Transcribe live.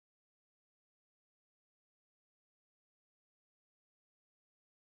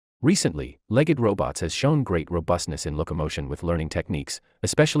Recently, legged robots has shown great robustness in locomotion with learning techniques,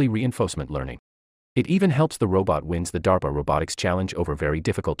 especially reinforcement learning. It even helps the robot wins the DARPA Robotics Challenge over very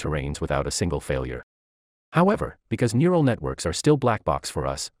difficult terrains without a single failure. However, because neural networks are still black box for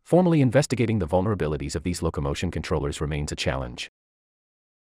us, formally investigating the vulnerabilities of these locomotion controllers remains a challenge.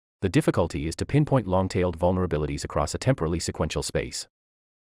 The difficulty is to pinpoint long-tailed vulnerabilities across a temporally sequential space.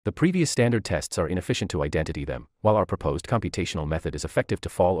 The previous standard tests are inefficient to identify them, while our proposed computational method is effective to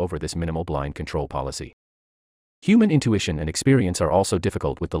fall over this minimal blind control policy. Human intuition and experience are also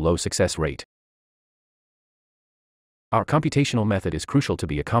difficult with the low success rate. Our computational method is crucial to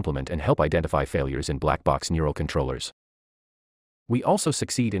be a complement and help identify failures in black box neural controllers. We also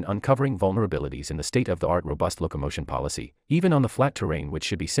succeed in uncovering vulnerabilities in the state-of-the-art robust locomotion policy, even on the flat terrain which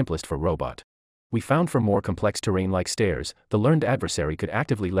should be simplest for robot. We found for more complex terrain like stairs, the learned adversary could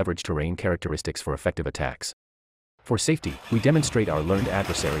actively leverage terrain characteristics for effective attacks. For safety, we demonstrate our learned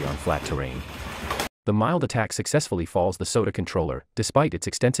adversary on flat terrain. The mild attack successfully falls the SOTA controller, despite its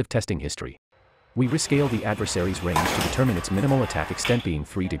extensive testing history. We rescale the adversary's range to determine its minimal attack extent being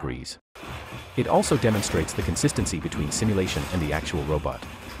 3 degrees. It also demonstrates the consistency between simulation and the actual robot.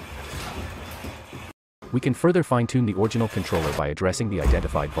 We can further fine-tune the original controller by addressing the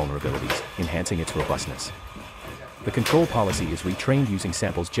identified vulnerabilities, enhancing its robustness. The control policy is retrained using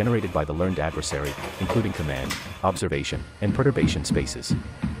samples generated by the learned adversary, including command, observation, and perturbation spaces.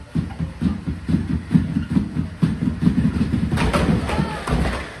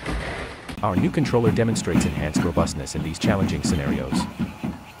 Our new controller demonstrates enhanced robustness in these challenging scenarios.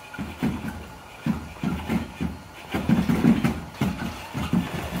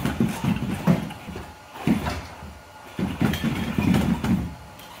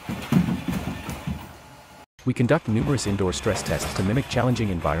 We conduct numerous indoor stress tests to mimic challenging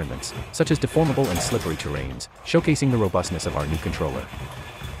environments, such as deformable and slippery terrains, showcasing the robustness of our new controller.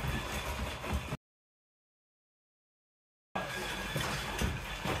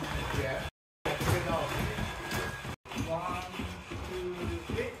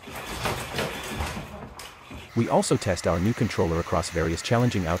 We also test our new controller across various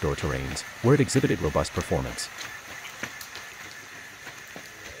challenging outdoor terrains, where it exhibited robust performance.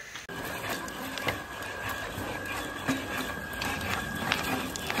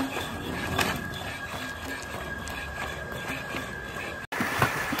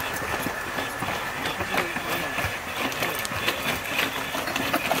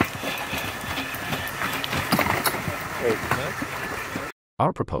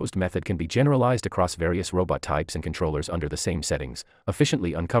 Our proposed method can be generalized across various robot types and controllers under the same settings,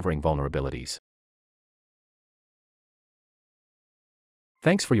 efficiently uncovering vulnerabilities.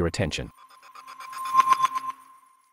 Thanks for your attention.